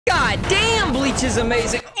Bleach is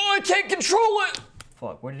amazing. Oh, I can't control it.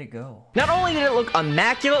 Fuck, where did it go? Not only did it look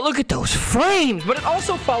immaculate, look at those frames, but it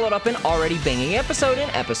also followed up an already banging episode in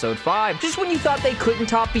episode 5. Just when you thought they couldn't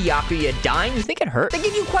top Byakuya dying, you think it hurt? They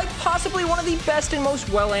give you quite possibly one of the best and most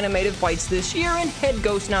well-animated fights this year in Head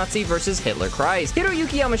Ghost Nazi versus Hitler Christ.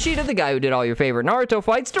 Hiroyuki Yamashita, the guy who did all your favorite Naruto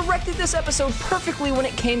fights, directed this episode perfectly when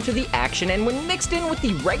it came to the action, and when mixed in with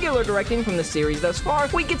the regular directing from the series thus far,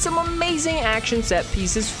 we get some amazing action set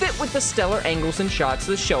pieces fit with the stellar angles and shots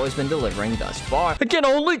the show has been delivering thus far. Can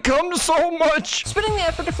only come to so much. Spending the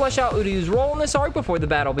effort to flesh out Uriyu's role in this arc before the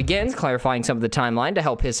battle begins, clarifying some of the timeline to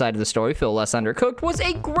help his side of the story feel less undercooked, was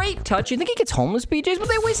a great touch. You think he gets homeless, BJs? But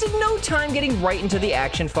they wasted no time getting right into the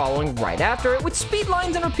action following right after it, with speed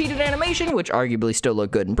lines and repeated animation, which arguably still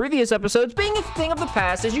look good in previous episodes, being a thing of the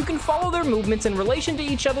past, as you can follow their movements in relation to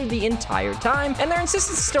each other the entire time, and their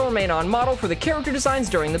insistence to still remain on model for the character designs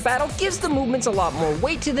during the battle gives the movements a lot more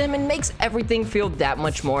weight to them and makes everything feel that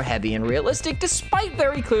much more heavy and realistic, despite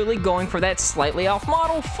very clearly going for that slightly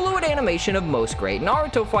off-model, fluid animation of most great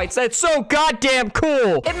Naruto fights that's so goddamn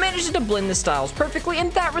cool. It manages to blend the styles perfectly,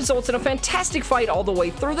 and that results in a fantastic fight all the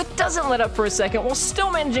way through that doesn't let up for a second while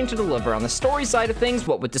still managing to deliver on the story side of things,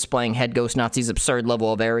 what with displaying Head Ghost Nazi's absurd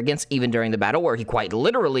level of arrogance even during the battle where he quite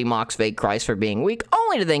literally mocks fake Christ for being weak,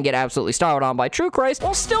 only to then get absolutely styled on by true Christ,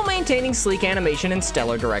 while still maintaining sleek animation and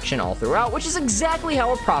stellar direction all throughout, which is exactly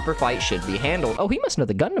how a proper fight should be handled. Oh, he must know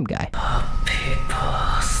the Gundam guy.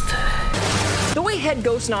 The way Head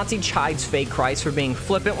Ghost Nazi chides fake Christ for being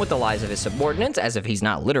flippant with the lies of his subordinates, as if he's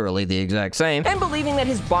not literally the exact same, and believing that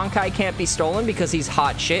his Bankai can't be stolen because he's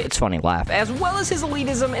hot shit, it's funny laugh, as well as his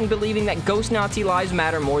elitism and believing that Ghost Nazi lives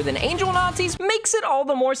matter more than Angel Nazis, makes it all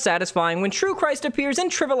the more satisfying when True Christ appears and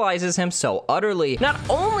trivializes him so utterly, not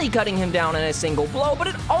only cutting him down in a single blow, but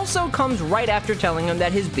it also comes right after telling him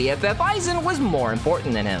that his BFF Aizen was more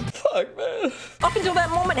important than him. Fuck, man. Up until that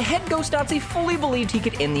moment, Head Ghost Nazi fully believed he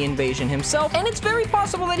could end the invasion himself, and it's very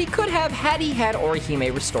possible that he could have had he had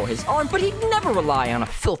Orihime restore his arm, but he'd never rely on a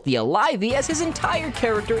filthy Alivey, as his entire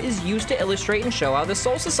character is used to illustrate and show how the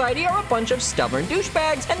Soul Society are a bunch of stubborn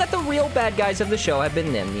douchebags, and that the real bad guys of the show have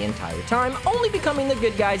been them the entire time, only becoming the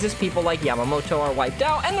good guys as people like Yamamoto are wiped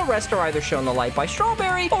out, and the rest are either shown the light by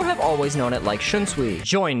Strawberry, or have always known it like Shunsui.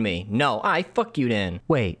 Join me. No, I fuck you then.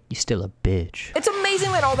 Wait, you still a bitch. It's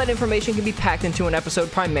amazing that all that information can be packed into an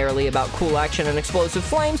episode primarily about cool action and explosive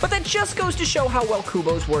flames, but that just goes to show how well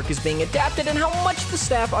Kubo's work is being adapted and how much the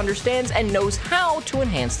staff understands and knows how to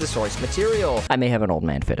enhance the source material. I may have an old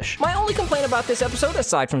man fetish. My only complaint about this episode,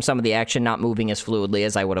 aside from some of the action not moving as fluidly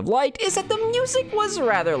as I would have liked, is that the music was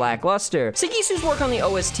rather lackluster. Sagisu's work on the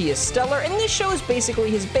OST is stellar, and this show is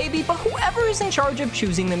basically his baby, but whoever is in charge of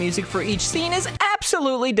choosing the music for each scene is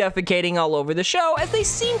absolutely defecating all over the show, as they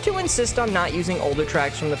seem to insist on not using older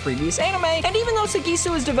tracks from the previous anime, and even though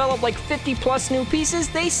Sagisu has developed like 50 plus new pieces,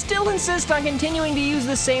 they still insist on continuing to use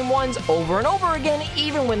the same ones over and over again,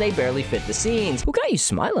 even when they barely fit the scenes. Who got you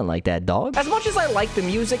smiling like that, dog? As much as I like the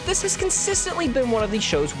music, this has consistently been one of the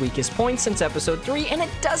show's weakest points since episode 3, and it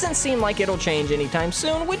doesn't seem like it'll change anytime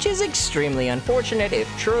soon, which is extremely unfortunate if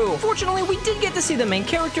true. Fortunately, we did get to see the main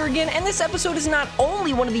character again, and this episode is not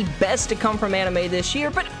only one of the best to come from anime this year,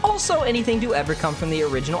 but also anything to ever come from the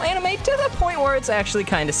original anime, to the point where it's actually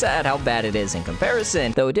kinda sad how bad it is in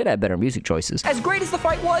comparison, though it did have better music choices. As great as the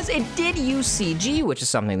fight was, it did use CG, which is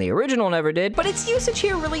something the original never did, but its usage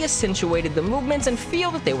here really accentuated the movements and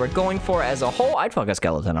feel that they were going for as a whole. I'd fuck a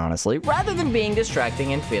skeleton, honestly, rather than being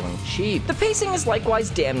distracting and feeling cheap. The pacing is likewise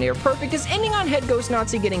damn near perfect, as ending on Head Ghost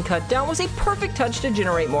Nazi getting cut down was a perfect touch to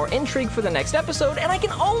generate more intrigue for the next episode, and I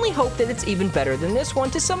can only hope that it's even better than this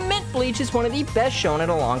one to cement Bleach as one of the best shonen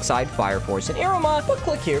alongside Fire Force and Iruma, but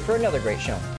click here for another great shonen.